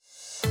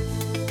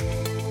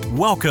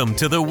Welcome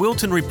to the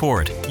Wilton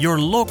Report, your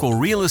local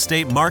real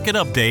estate market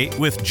update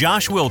with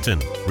Josh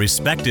Wilton,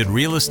 respected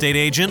real estate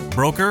agent,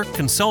 broker,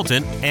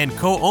 consultant, and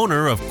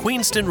co-owner of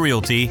Princeton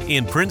Realty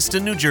in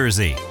Princeton, New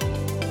Jersey.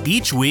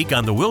 Each week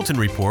on the Wilton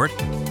Report,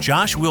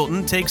 Josh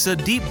Wilton takes a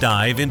deep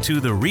dive into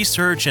the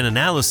research and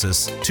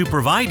analysis to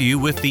provide you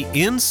with the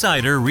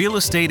insider real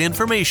estate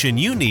information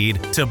you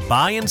need to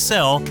buy and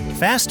sell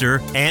faster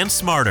and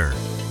smarter.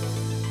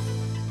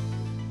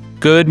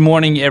 Good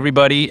morning,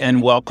 everybody,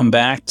 and welcome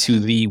back to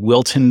the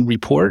Wilton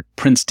Report,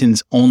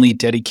 Princeton's only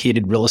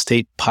dedicated real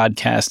estate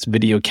podcast,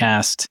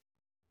 videocast,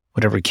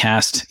 whatever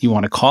cast you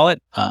want to call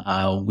it.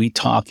 We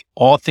talk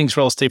all things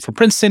real estate for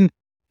Princeton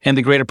and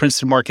the greater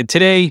Princeton market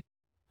today.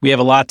 We have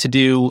a lot to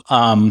do,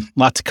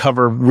 lot to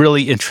cover,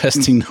 really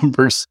interesting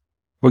numbers.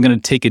 We're going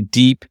to take a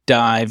deep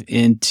dive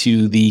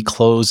into the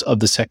close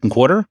of the second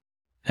quarter,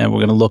 and we're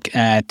going to look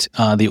at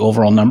the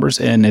overall numbers.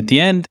 And at the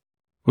end,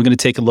 we're going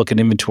to take a look at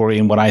inventory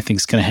and what I think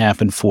is going to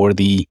happen for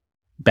the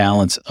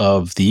balance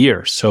of the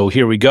year. So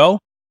here we go.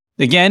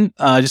 Again,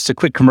 just a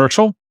quick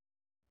commercial.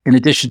 In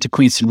addition to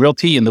Princeton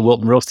Realty and the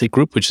Wilton Real Estate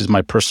Group, which is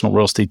my personal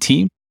real estate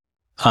team,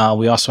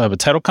 we also have a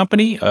title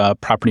company, a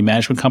property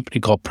management company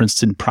called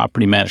Princeton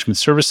Property Management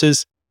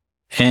Services.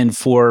 And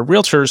for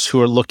realtors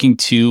who are looking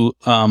to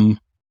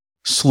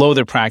slow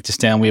their practice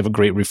down, we have a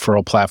great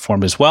referral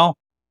platform as well.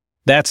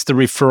 That's the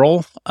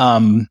referral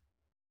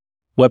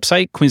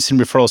website,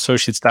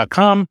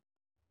 QuinstonReferralAssociates.com,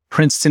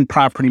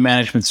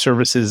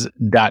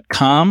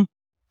 PrincetonPropertyManagementServices.com.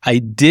 I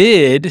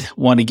did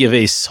want to give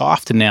a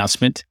soft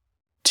announcement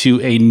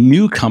to a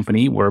new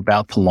company we're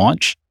about to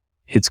launch.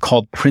 It's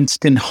called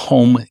Princeton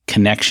Home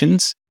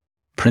Connections,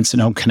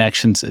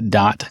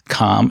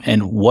 PrincetonHomeConnections.com.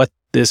 And what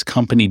this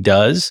company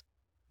does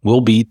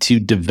will be to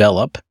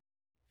develop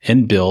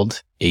and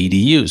build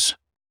ADUs.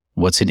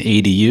 What's an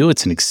ADU?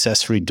 It's an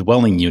accessory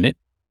dwelling unit.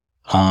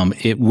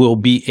 It will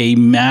be a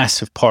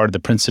massive part of the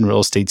Princeton real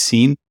estate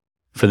scene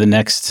for the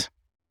next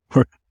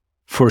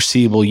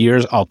foreseeable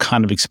years. I'll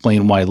kind of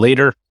explain why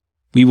later.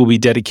 We will be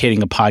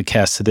dedicating a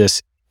podcast to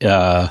this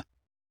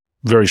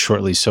very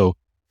shortly. So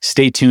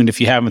stay tuned.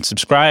 If you haven't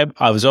subscribed,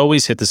 as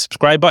always, hit the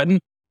subscribe button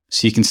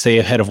so you can stay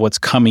ahead of what's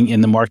coming in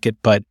the market.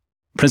 But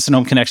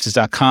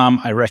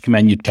PrincetonHomeConnections.com, I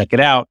recommend you check it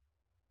out.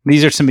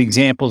 These are some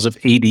examples of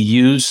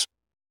ADUs.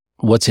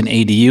 What's an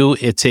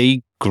ADU? It's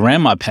a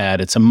grandma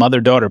pad. It's a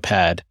mother-daughter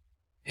pad.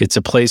 It's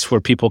a place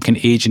where people can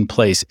age in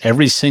place.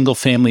 Every single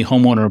family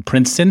homeowner in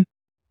Princeton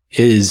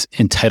is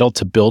entitled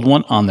to build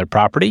one on their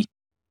property.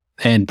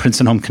 And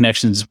Princeton Home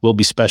Connections will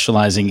be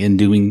specializing in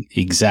doing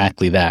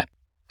exactly that.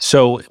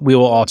 So we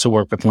will also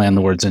work with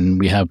landlords, and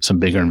we have some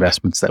bigger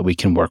investments that we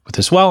can work with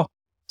as well.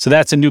 So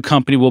that's a new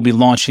company we'll be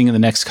launching in the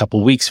next couple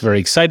of weeks. Very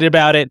excited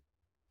about it.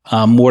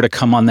 More to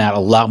come on that, a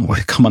lot more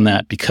to come on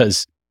that,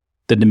 because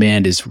the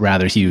demand is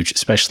rather huge,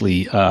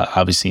 especially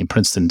obviously in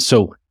Princeton.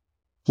 So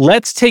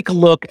let's take a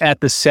look at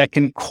the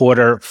second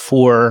quarter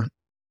for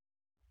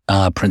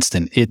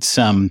Princeton. It's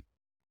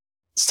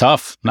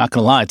tough, not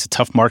going to lie. It's a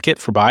tough market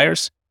for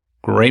buyers,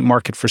 great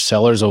market for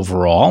sellers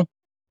overall,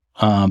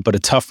 but a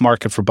tough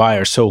market for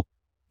buyers. So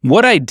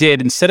what I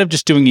did, instead of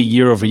just doing a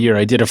year over year,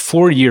 I did a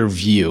 4-year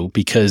view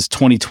because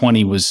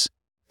 2020 was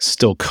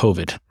still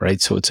COVID,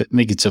 right? So I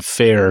think it's a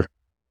fair,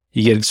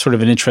 you get sort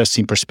of an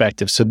interesting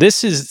perspective. So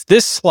this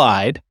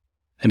slide.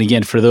 And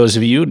again, for those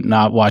of you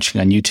not watching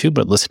on YouTube,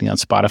 but listening on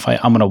Spotify,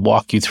 I'm going to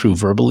walk you through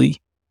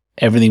verbally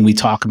everything we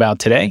talk about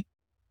today.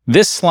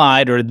 This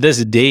slide or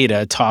this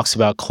data talks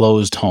about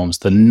closed homes,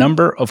 the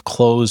number of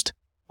closed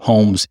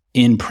homes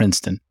in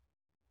Princeton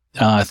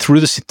through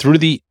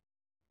the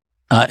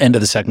end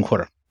of the second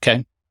quarter.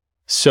 Okay.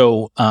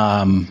 So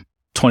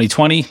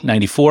 2020,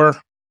 94,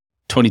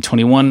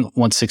 2021,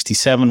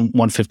 167,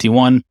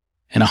 151,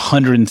 and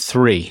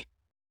 103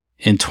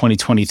 in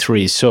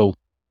 2023. So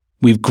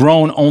we've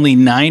grown only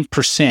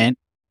 9%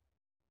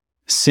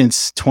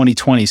 since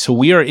 2020. So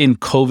we are in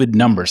COVID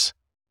numbers.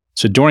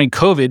 So during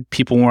COVID,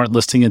 people weren't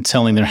listing and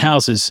selling their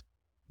houses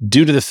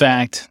due to the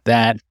fact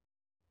that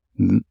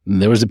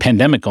there was a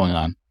pandemic going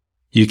on.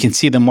 You can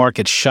see the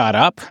market shot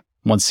up,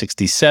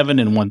 167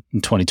 in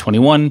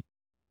 2021.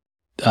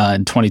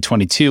 In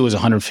 2022 was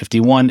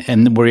 151,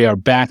 and we are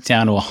back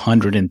down to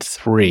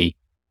 103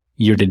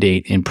 year to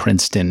date in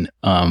Princeton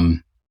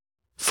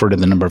for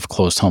the number of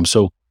closed homes.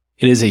 So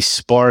it is a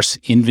sparse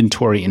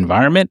inventory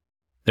environment.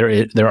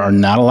 There are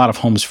not a lot of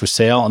homes for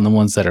sale, and the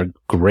ones that are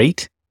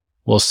great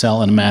will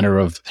sell in a matter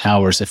of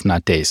hours, if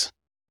not days.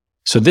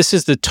 So this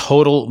is the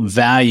total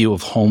value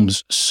of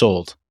homes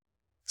sold.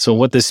 So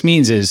what this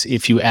means is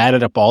if you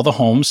added up all the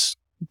homes,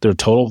 their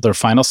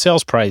final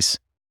sales price,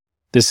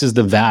 this is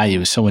the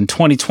value. So in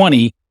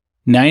 2020,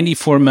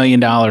 $94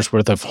 million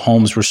worth of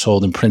homes were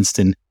sold in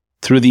Princeton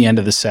through the end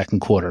of the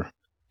second quarter.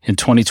 In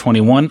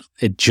 2021,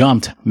 it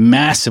jumped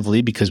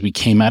massively because we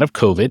came out of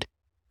COVID,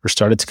 or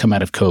started to come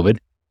out of COVID,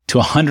 to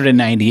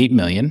 $198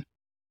 million,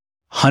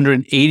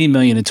 $180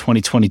 million in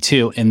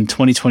 2022, and in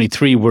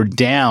 2023, we're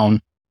down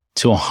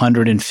to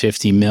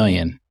 $150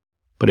 million.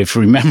 But if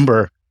you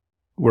remember,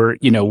 we're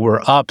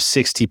up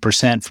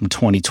 60% from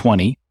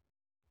 2020,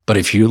 But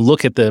if you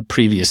look at the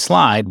previous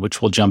slide,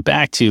 which we'll jump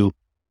back to,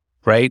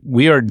 right,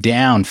 we are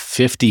down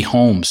 50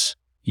 homes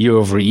year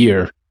over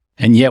year,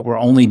 and yet we're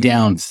only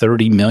down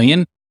 30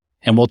 million.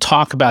 And we'll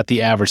talk about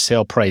the average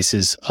sale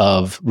prices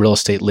of real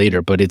estate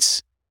later, but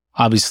it's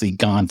obviously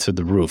gone through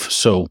the roof.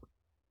 So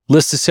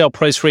list to sale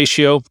price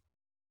ratio.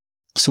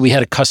 So we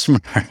had a customer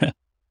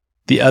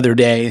the other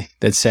day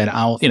that said,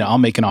 I'll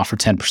make an offer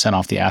 10%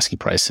 off the asking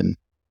price. And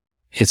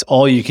it's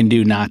all you can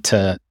do not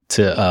to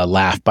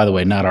laugh. By the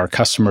way, not our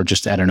customer,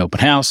 just at an open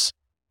house.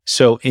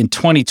 So in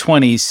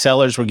 2020,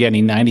 sellers were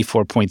getting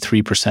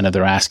 94.3% of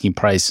their asking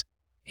price.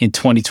 In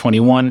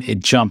 2021, it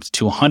jumped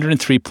to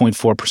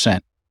 103.4%.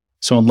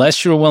 So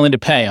unless you're willing to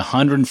pay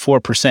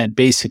 104%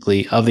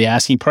 basically of the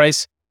asking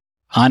price,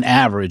 on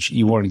average,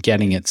 you weren't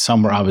getting it.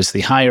 Some were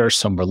obviously higher,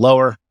 some were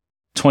lower.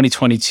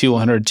 2022,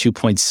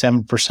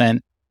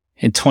 102.7%.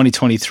 In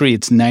 2023,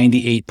 it's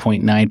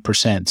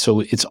 98.9%.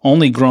 So it's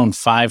only grown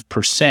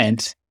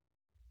 5%,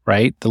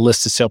 right? The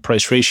list to sale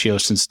price ratio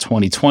since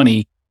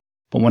 2020.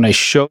 But when I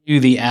show you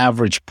the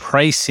average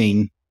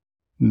pricing,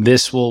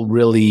 this will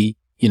really,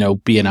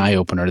 be an eye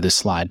opener to this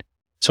slide.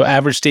 So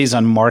average days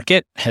on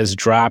market has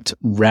dropped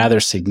rather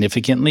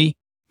significantly,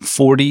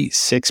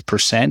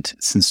 46%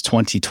 since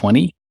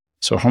 2020.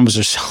 So homes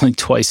are selling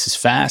twice as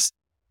fast.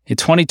 In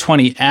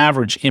 2020,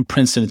 average in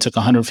Princeton, it took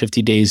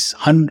 115 days,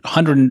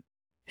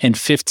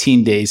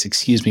 115 days,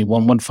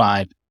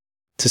 115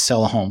 to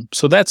sell a home.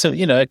 So that's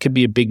it could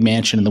be a big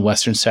mansion in the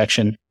Western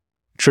section,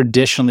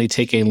 traditionally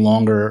take a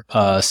longer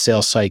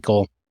sales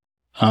cycle.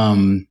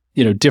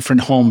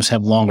 Different homes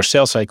have longer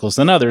sales cycles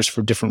than others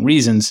for different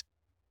reasons.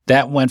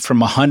 That went from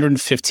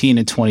 115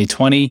 in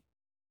 2020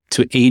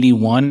 to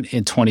 81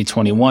 in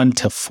 2021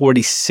 to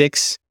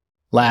 46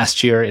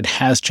 last year. It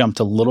has jumped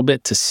a little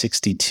bit to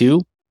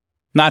 62,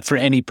 not for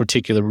any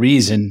particular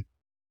reason,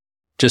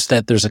 just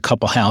that there's a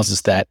couple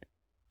houses that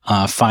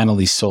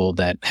finally sold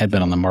that had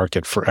been on the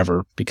market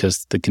forever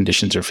because the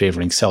conditions are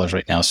favoring sellers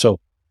right now. So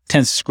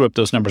tends to screw up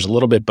those numbers a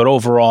little bit, but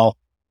overall,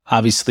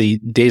 obviously,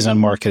 days on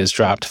market has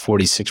dropped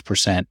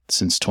 46%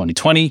 since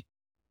 2020.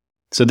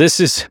 So this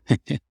is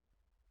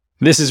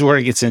where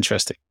it gets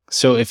interesting.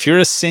 So if you're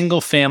a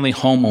single family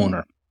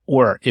homeowner,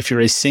 or if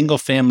you're a single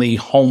family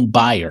home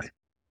buyer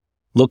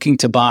looking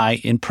to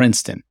buy in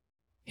Princeton,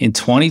 in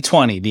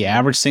 2020, the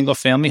average single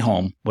family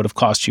home would have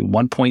cost you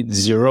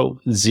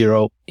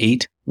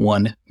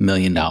 $1.0081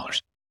 million.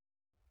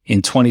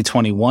 In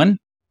 2021,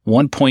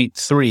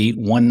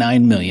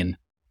 $1.319 million.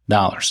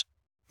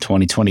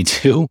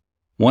 2022,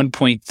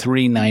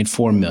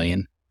 $1.394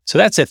 million. So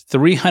that's a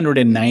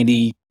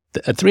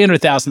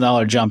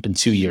 $300,000 jump in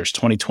 2 years,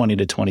 2020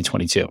 to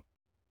 2022,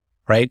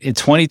 right? In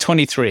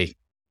 2023,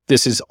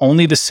 this is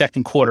only the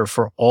second quarter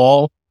for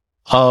all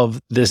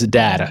of this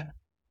data.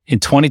 In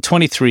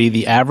 2023,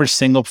 the average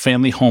single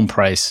family home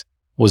price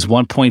was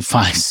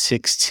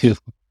 $1.562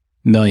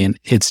 million.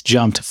 It's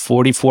jumped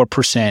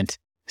 44%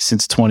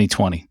 since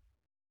 2020.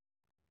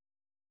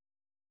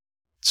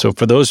 So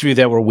for those of you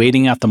that were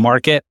waiting out the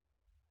market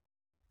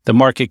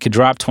could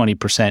drop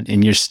 20%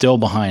 and you're still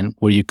behind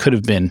where you could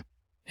have been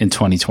in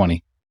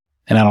 2020.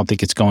 And I don't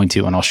think it's going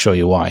to, and I'll show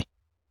you why.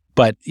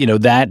 But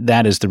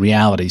that is the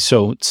reality.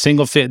 So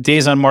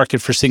days on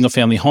market for single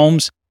family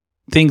homes,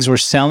 things were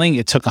selling.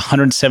 It took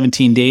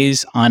 117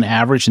 days on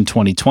average in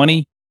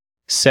 2020,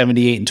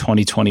 78 in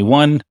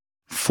 2021,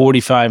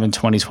 45 in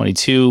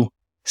 2022,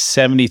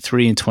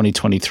 73 in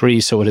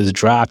 2023. So it has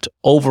dropped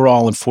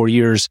overall in 4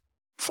 years,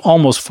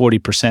 almost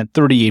 40%,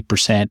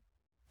 38%.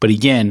 But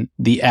again,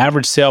 the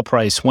average sale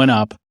price went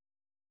up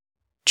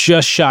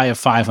just shy of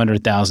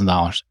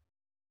 $500,000.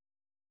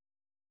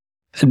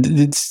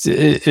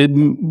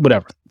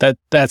 Whatever.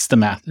 That's the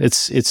math.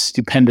 It's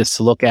stupendous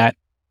to look at.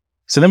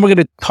 So then we're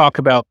going to talk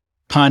about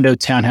condo,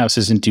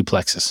 townhouses, and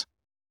duplexes.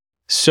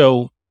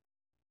 So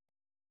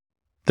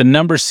the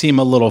numbers seem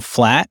a little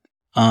flat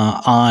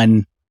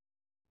on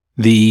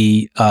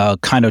the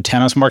condo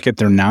townhouse market.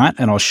 They're not,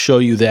 and I'll show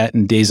you that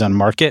in days on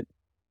market.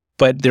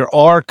 But there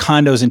are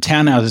condos and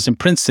townhouses in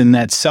Princeton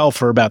that sell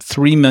for about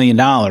 $3 million.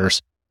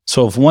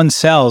 So if one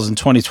sells in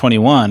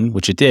 2021,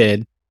 which it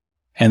did,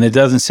 and it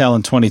doesn't sell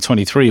in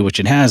 2023, which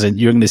it hasn't,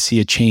 you're going to see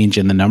a change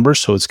in the numbers.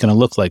 So it's going to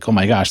look like, oh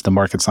my gosh, the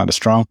market's not as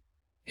strong.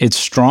 It's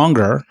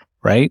stronger,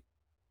 right?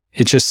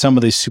 It's just some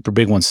of these super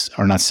big ones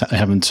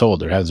haven't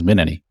sold. There hasn't been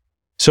any.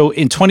 So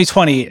in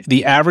 2020,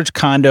 the average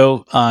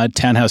condo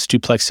townhouse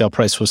duplex sale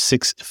price was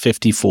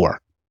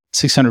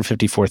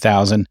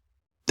 $654,000.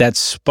 That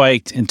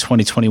spiked in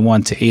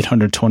 2021 to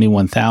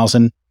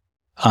 $821,000.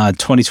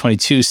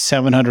 2022,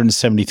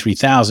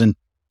 $773,000.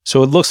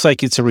 So it looks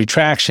like it's a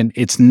retraction.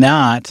 It's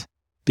not,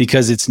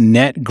 because it's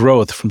net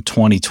growth from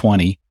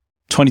 2020.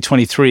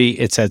 2023,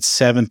 it's at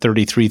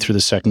 $733 through the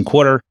second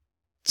quarter.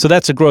 So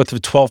that's a growth of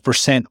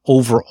 12%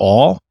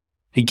 overall.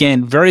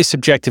 Again, very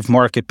subjective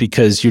market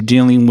because you're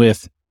dealing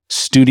with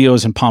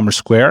studios in Palmer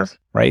Square,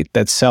 right?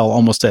 That sell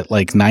almost at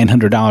like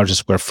 $900 a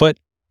square foot,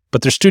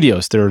 but they're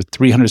studios. They're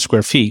 300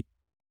 square feet,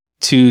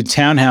 to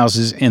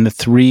townhouses in the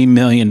 $3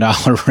 million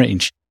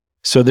range.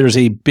 So there's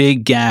a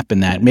big gap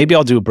in that. Maybe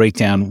I'll do a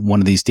breakdown one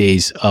of these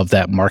days of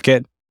that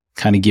market,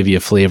 kind of give you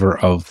a flavor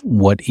of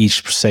what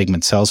each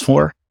segment sells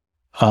for.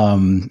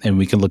 And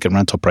we can look at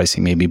rental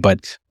pricing maybe.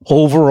 But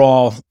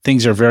overall,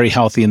 things are very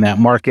healthy in that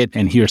market.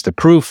 And here's the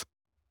proof.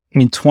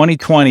 In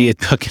 2020, it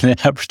took an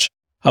average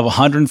of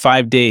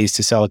 105 days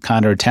to sell a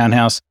condo or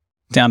townhouse,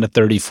 down to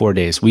 34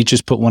 days. We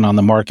just put one on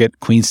the market,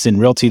 Queenston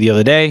Realty, the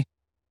other day,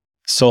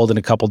 sold in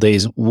a couple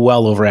days,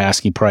 well over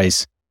asking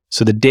price.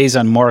 So the days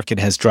on market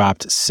has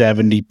dropped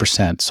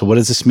 70%. So what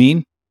does this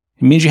mean?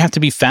 It means you have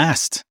to be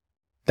fast.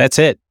 That's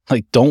it.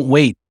 Like, don't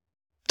wait.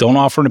 Don't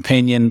offer an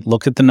opinion.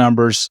 Look at the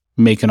numbers,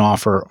 make an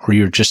offer, or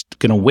you're just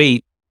going to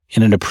wait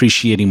in an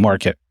appreciating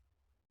market.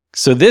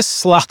 So this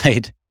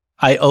slide,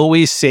 I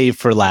always save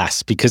for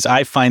last because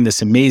I find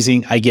this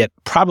amazing. I get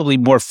probably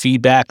more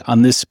feedback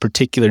on this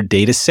particular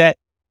data set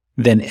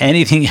than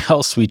anything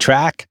else we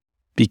track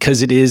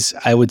because it is,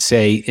 I would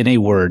say, in a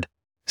word,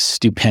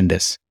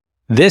 stupendous.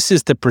 This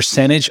is the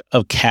percentage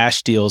of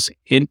cash deals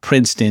in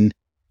Princeton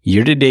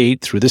year to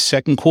date through the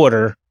second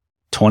quarter,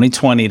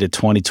 2020 to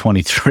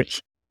 2023.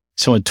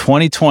 So in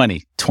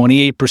 2020,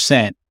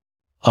 28%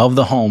 of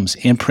the homes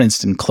in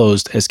Princeton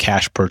closed as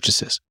cash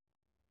purchases.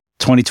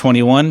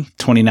 2021,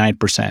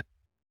 29%.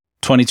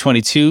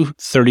 2022,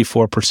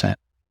 34%.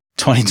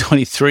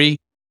 2023,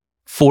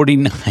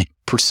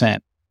 49%.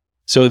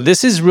 So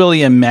this is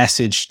really a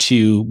message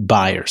to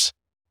buyers.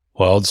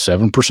 Well, it's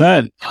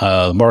 7%.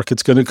 The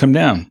market's going to come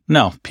down.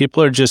 No,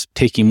 people are just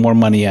taking more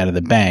money out of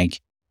the bank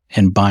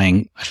and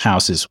buying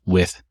houses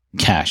with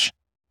cash.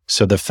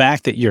 So the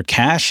fact that your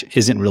cash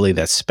isn't really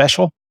that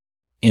special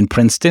in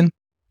Princeton,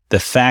 the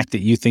fact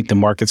that you think the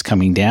market's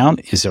coming down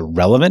is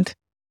irrelevant.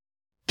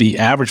 The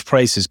average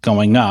price is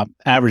going up,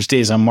 average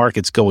days on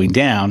market's going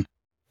down,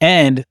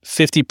 and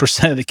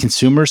 50% of the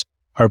consumers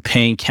are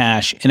paying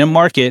cash in a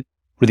market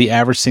where the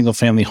average single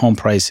family home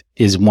price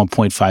is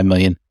 1.5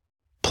 million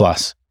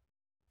plus.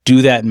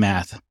 Do that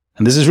math.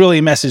 And this is really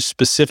a message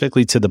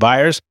specifically to the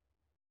buyers,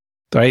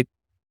 right?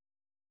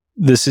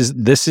 This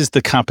is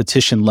the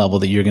competition level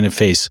that you're going to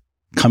face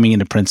coming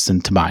into Princeton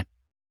to buy.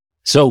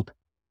 So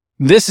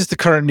this is the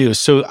current news.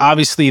 So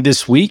obviously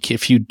this week,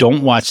 if you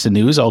don't watch the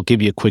news, I'll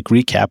give you a quick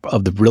recap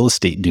of the real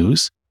estate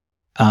news.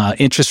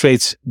 Interest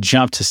rates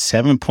jumped to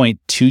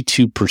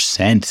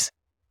 7.22%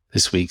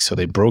 this week. So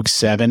they broke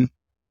 7.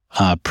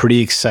 Pretty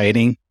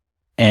exciting.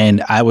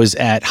 And I was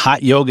at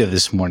hot yoga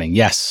this morning.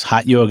 Yes,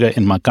 hot yoga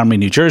in Montgomery,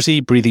 New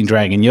Jersey, Breathing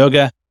Dragon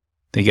Yoga.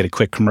 They get a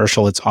quick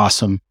commercial. It's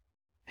awesome.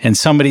 And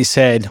somebody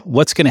said,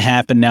 what's going to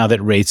happen now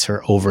that rates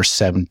are over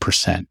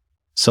 7%?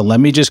 So let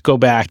me just go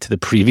back to the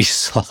previous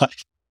slide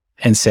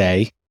and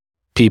say,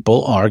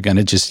 people are going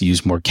to just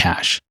use more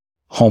cash.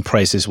 Home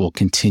prices will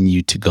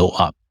continue to go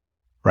up,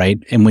 right?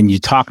 And when you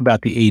talk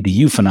about the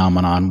ADU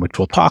phenomenon, which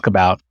we'll talk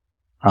about,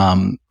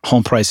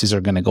 home prices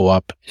are going to go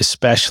up,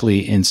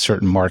 especially in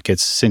certain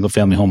markets, single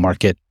family home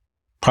market,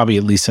 probably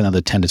at least another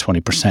 10 to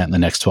 20% in the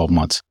next 12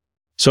 months.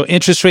 So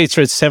interest rates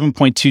are at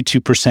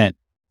 7.22%.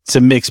 It's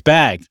a mixed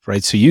bag,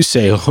 right? So you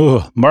say,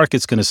 oh,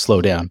 market's going to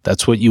slow down.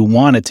 That's what you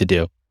want it to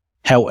do.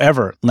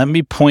 However, let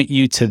me point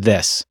you to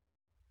this,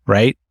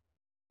 right?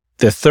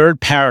 The third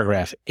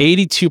paragraph,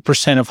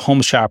 82% of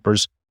home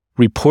shoppers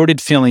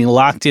reported feeling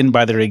locked in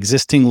by their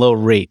existing low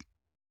rate.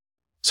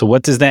 So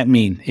what does that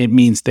mean? It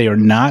means they are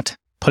not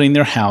putting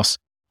their house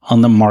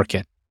on the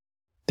market.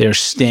 They're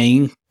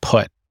staying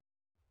put.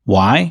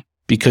 Why?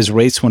 Because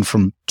rates went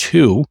from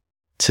 2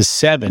 to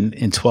 7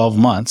 in 12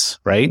 months,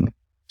 right?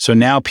 So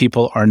now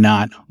people are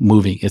not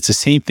moving. It's the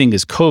same thing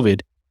as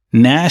COVID.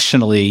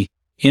 Nationally,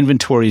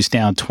 inventory is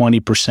down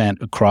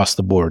 20% across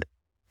the board.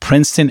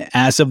 Princeton,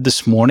 as of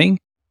this morning,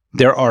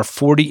 there are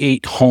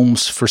 48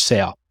 homes for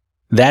sale.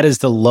 That is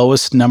the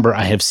lowest number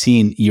I have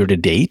seen year to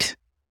date.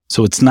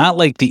 So it's not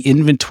like the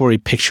inventory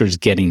picture is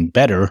getting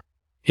better.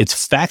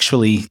 It's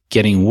factually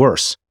getting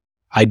worse.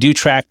 I do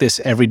track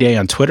this every day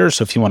on Twitter.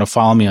 So if you want to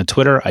follow me on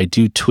Twitter, I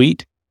do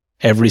tweet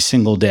every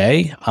single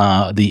day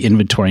the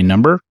inventory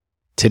number.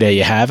 Today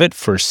you have it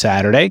for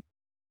Saturday.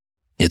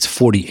 It's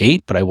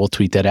 48, but I will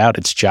tweet that out.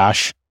 It's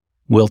Josh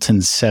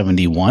Wilton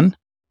 71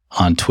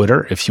 on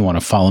Twitter if you want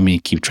to follow me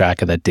and keep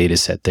track of that data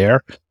set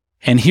there.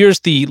 And here's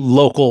the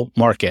local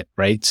market,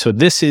 right? So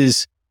this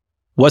is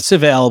what's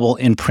available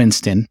in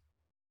Princeton.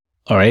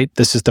 All right.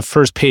 This is the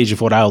first page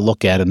of what I'll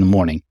look at in the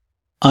morning.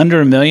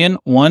 Under $1 million,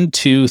 1,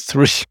 2,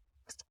 3.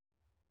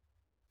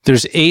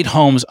 There's 8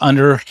 homes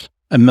under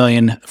 $1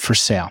 million for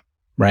sale,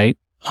 right?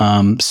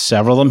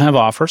 Several of them have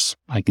offers.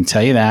 I can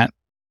tell you that.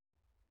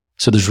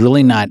 So there's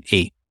really not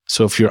 8.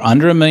 So if you're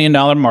under $1 million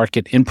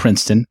market in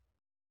Princeton,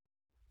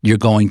 you're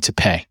going to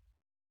pay.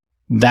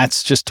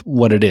 That's just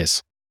what it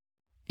is.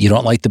 You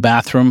don't like the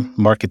bathroom,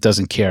 market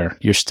doesn't care.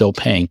 You're still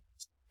paying.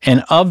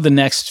 And of the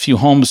next few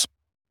homes,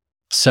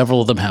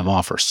 several of them have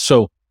offers.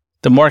 So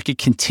the market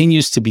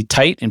continues to be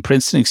tight in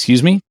Princeton,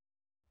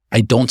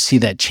 I don't see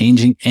that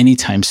changing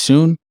anytime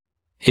soon.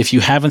 If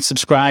you haven't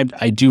subscribed,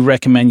 I do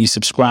recommend you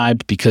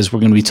subscribe because we're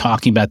going to be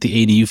talking about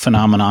the ADU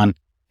phenomenon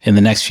in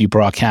the next few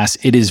broadcasts.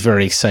 It is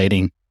very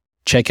exciting.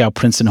 check out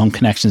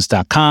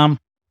PrincetonHomeConnections.com.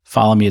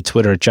 Follow me at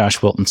Twitter at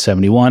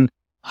JoshWilton71.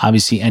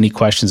 Obviously, any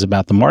questions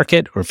about the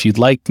market, or if you'd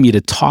like me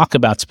to talk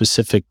about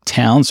specific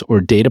towns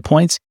or data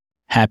points,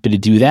 happy to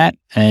do that.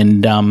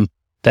 And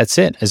that's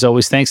it. As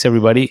always, thanks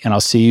everybody, and I'll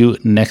see you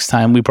next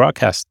time we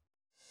broadcast.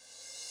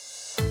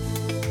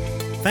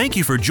 Thank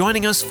you for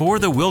joining us for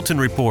the Wilton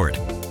Report.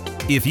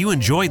 If you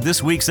enjoyed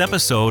this week's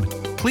episode,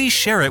 please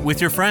share it with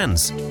your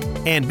friends.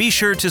 And be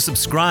sure to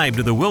subscribe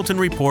to the Wilton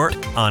Report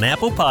on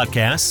Apple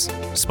Podcasts,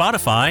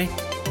 Spotify,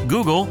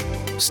 Google,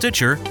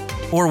 Stitcher,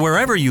 or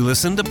wherever you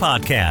listen to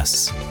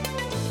podcasts.